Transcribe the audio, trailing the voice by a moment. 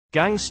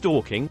Gang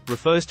stalking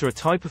refers to a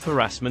type of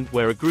harassment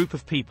where a group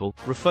of people,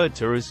 referred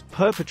to as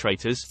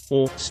perpetrators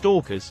or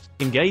stalkers,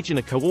 engage in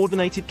a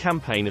coordinated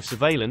campaign of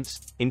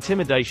surveillance,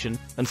 intimidation,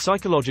 and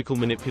psychological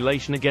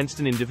manipulation against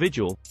an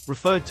individual,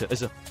 referred to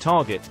as a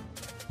target.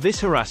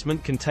 This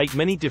harassment can take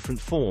many different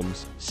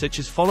forms, such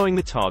as following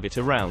the target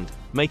around,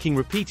 making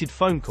repeated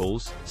phone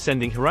calls,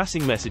 sending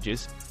harassing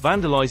messages,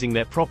 vandalizing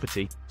their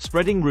property,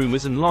 spreading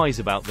rumors and lies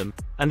about them,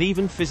 and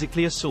even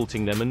physically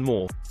assaulting them and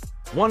more.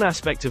 One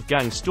aspect of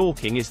gang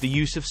stalking is the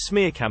use of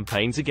smear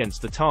campaigns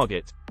against the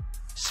target.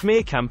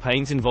 Smear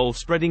campaigns involve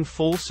spreading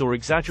false or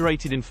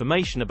exaggerated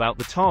information about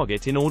the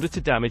target in order to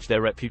damage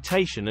their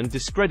reputation and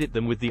discredit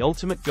them, with the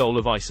ultimate goal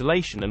of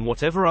isolation and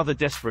whatever other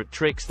desperate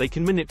tricks they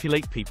can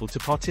manipulate people to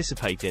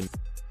participate in.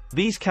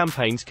 These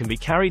campaigns can be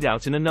carried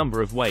out in a number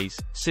of ways,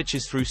 such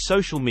as through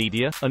social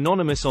media,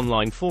 anonymous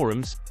online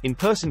forums,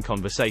 in-person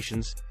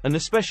conversations, and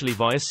especially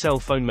via cell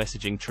phone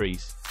messaging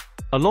trees.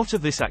 A lot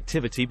of this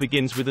activity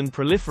begins with and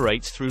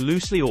proliferates through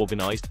loosely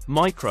organized,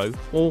 micro,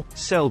 or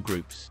cell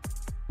groups.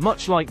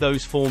 Much like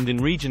those formed in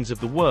regions of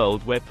the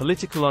world where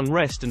political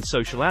unrest and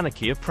social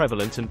anarchy are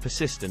prevalent and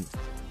persistent.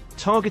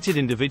 Targeted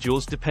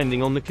individuals,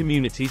 depending on the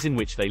communities in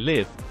which they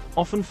live,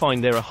 often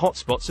find there are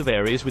hotspots of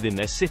areas within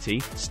their city,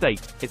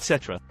 state,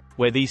 etc.,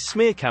 where these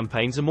smear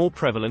campaigns are more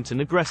prevalent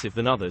and aggressive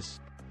than others.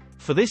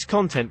 For this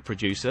content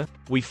producer,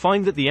 we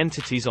find that the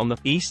entities on the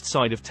east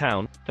side of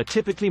town are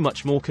typically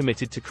much more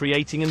committed to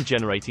creating and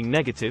generating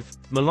negative,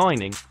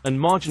 maligning, and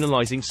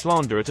marginalizing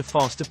slander at a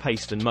faster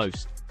pace than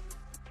most.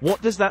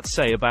 What does that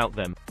say about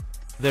them?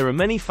 There are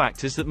many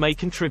factors that may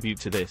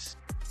contribute to this.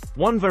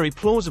 One very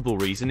plausible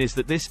reason is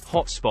that this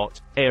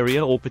hotspot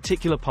area or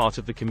particular part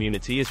of the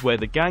community is where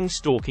the gang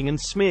stalking and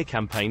smear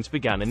campaigns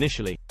began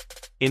initially.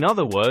 In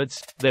other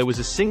words, there was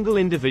a single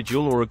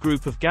individual or a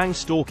group of gang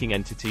stalking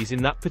entities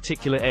in that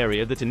particular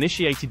area that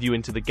initiated you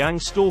into the gang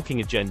stalking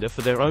agenda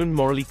for their own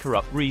morally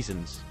corrupt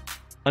reasons.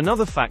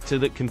 Another factor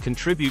that can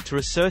contribute to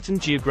a certain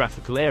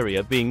geographical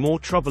area being more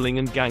troubling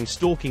and gang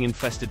stalking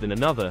infested than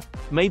another,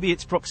 may be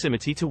its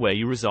proximity to where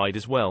you reside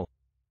as well.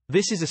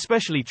 This is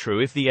especially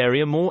true if the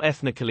area more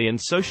ethnically and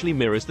socially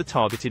mirrors the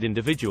targeted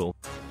individual.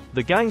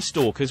 The gang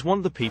stalkers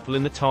want the people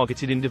in the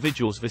targeted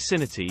individual's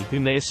vicinity,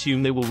 whom they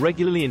assume they will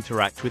regularly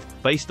interact with,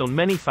 based on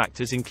many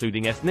factors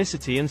including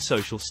ethnicity and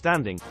social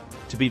standing,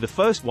 to be the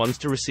first ones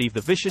to receive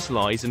the vicious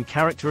lies and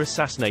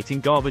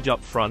character-assassinating garbage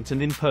up front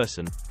and in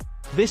person.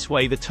 This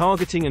way the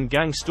targeting and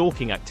gang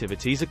stalking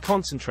activities are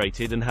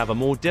concentrated and have a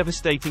more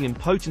devastating and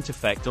potent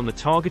effect on the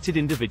targeted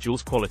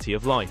individual's quality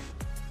of life.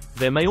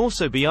 There may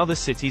also be other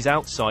cities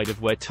outside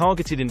of where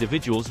targeted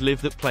individuals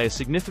live that play a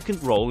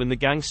significant role in the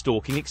gang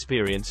stalking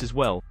experience as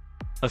well.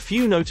 A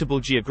few notable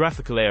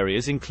geographical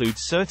areas include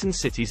certain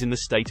cities in the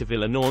state of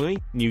Illinois,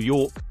 New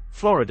York,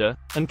 Florida,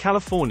 and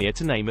California,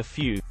 to name a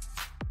few.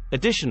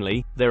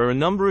 Additionally, there are a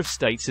number of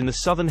states in the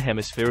southern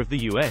hemisphere of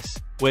the US,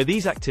 where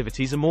these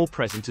activities are more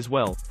present as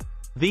well.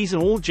 These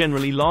are all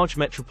generally large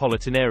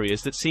metropolitan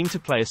areas that seem to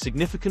play a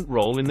significant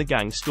role in the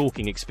gang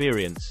stalking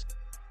experience.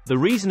 The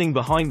reasoning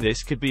behind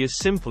this could be as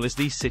simple as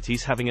these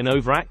cities having an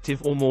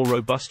overactive or more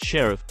robust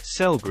share of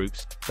cell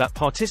groups that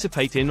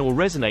participate in or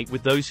resonate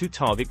with those who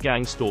target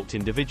gang-stalked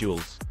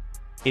individuals.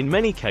 In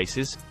many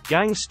cases,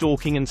 gang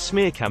stalking and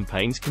smear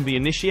campaigns can be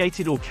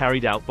initiated or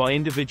carried out by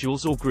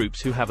individuals or groups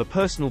who have a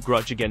personal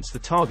grudge against the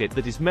target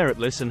that is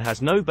meritless and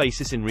has no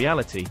basis in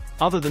reality,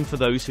 other than for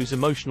those whose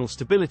emotional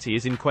stability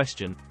is in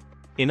question.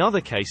 In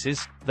other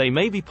cases, they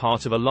may be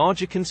part of a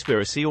larger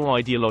conspiracy or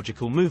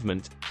ideological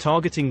movement,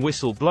 targeting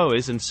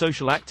whistleblowers and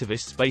social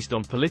activists based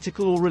on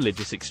political or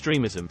religious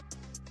extremism.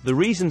 The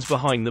reasons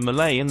behind the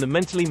melee and the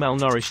mentally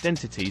malnourished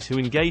entities who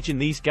engage in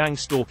these gang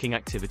stalking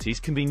activities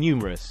can be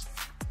numerous.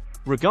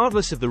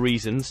 Regardless of the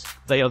reasons,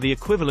 they are the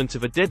equivalent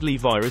of a deadly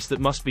virus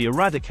that must be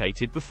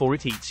eradicated before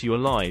it eats you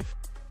alive.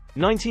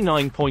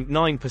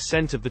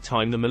 99.9% of the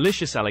time the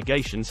malicious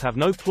allegations have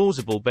no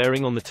plausible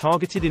bearing on the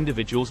targeted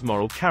individual's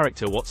moral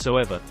character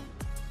whatsoever.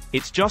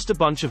 It's just a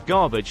bunch of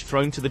garbage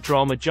thrown to the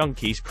drama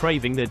junkies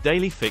craving their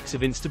daily fix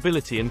of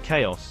instability and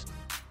chaos.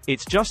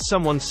 It's just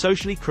someone's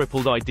socially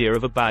crippled idea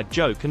of a bad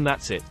joke, and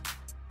that's it.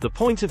 The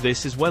point of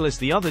this, as well as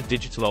the other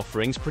digital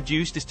offerings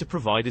produced, is to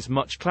provide as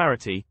much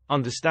clarity,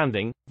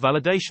 understanding,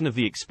 validation of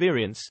the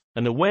experience,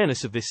 and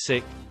awareness of this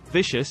sick,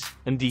 vicious,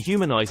 and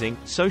dehumanizing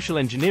social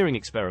engineering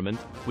experiment,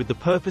 with the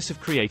purpose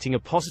of creating a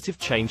positive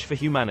change for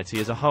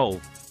humanity as a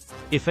whole.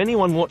 If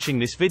anyone watching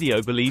this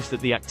video believes that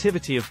the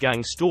activity of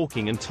gang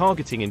stalking and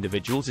targeting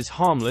individuals is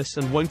harmless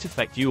and won't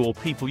affect you or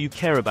people you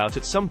care about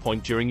at some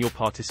point during your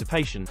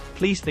participation,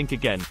 please think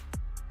again.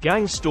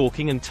 Gang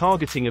stalking and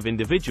targeting of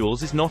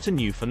individuals is not a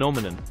new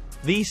phenomenon.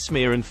 These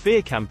smear and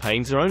fear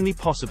campaigns are only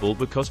possible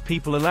because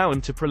people allow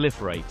them to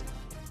proliferate.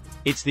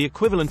 It's the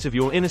equivalent of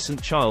your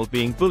innocent child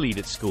being bullied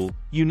at school.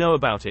 You know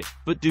about it,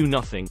 but do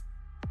nothing.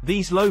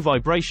 These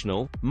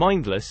low-vibrational,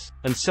 mindless,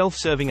 and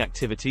self-serving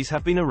activities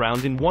have been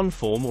around in one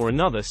form or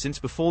another since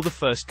before the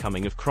first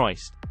coming of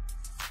Christ.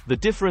 The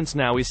difference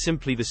now is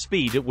simply the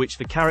speed at which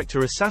the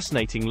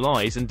character-assassinating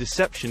lies and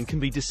deception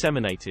can be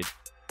disseminated.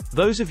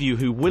 Those of you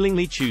who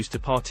willingly choose to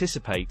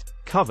participate,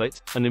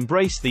 covet, and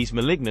embrace these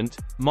malignant,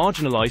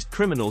 marginalized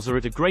criminals are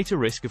at a greater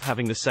risk of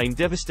having the same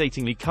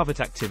devastatingly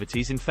covert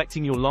activities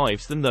infecting your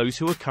lives than those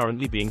who are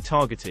currently being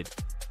targeted.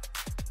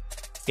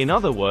 In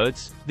other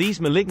words, these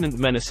malignant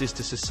menaces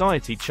to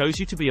society chose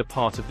you to be a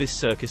part of this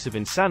circus of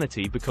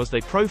insanity because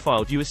they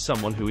profiled you as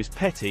someone who is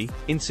petty,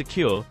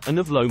 insecure, and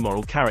of low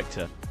moral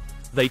character.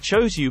 They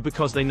chose you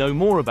because they know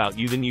more about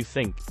you than you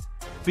think.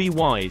 Be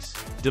wise.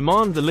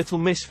 Demand the little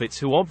misfits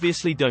who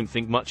obviously don't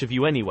think much of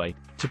you anyway,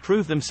 to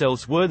prove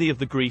themselves worthy of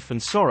the grief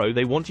and sorrow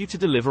they want you to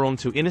deliver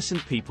onto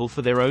innocent people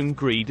for their own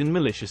greed and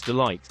malicious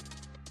delight.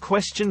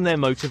 Question their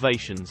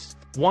motivations.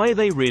 Why are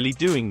they really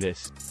doing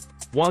this?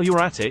 While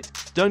you're at it,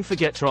 don't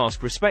forget to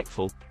ask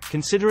respectful,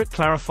 considerate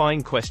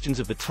clarifying questions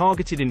of the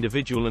targeted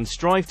individual and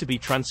strive to be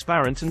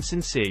transparent and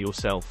sincere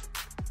yourself.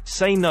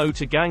 Say no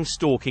to gang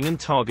stalking and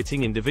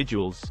targeting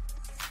individuals.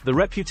 The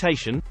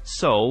reputation,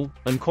 soul,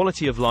 and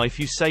quality of life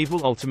you save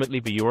will ultimately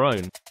be your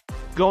own.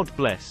 God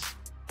bless.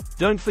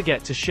 Don't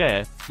forget to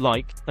share,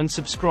 like, and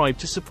subscribe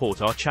to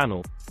support our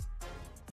channel.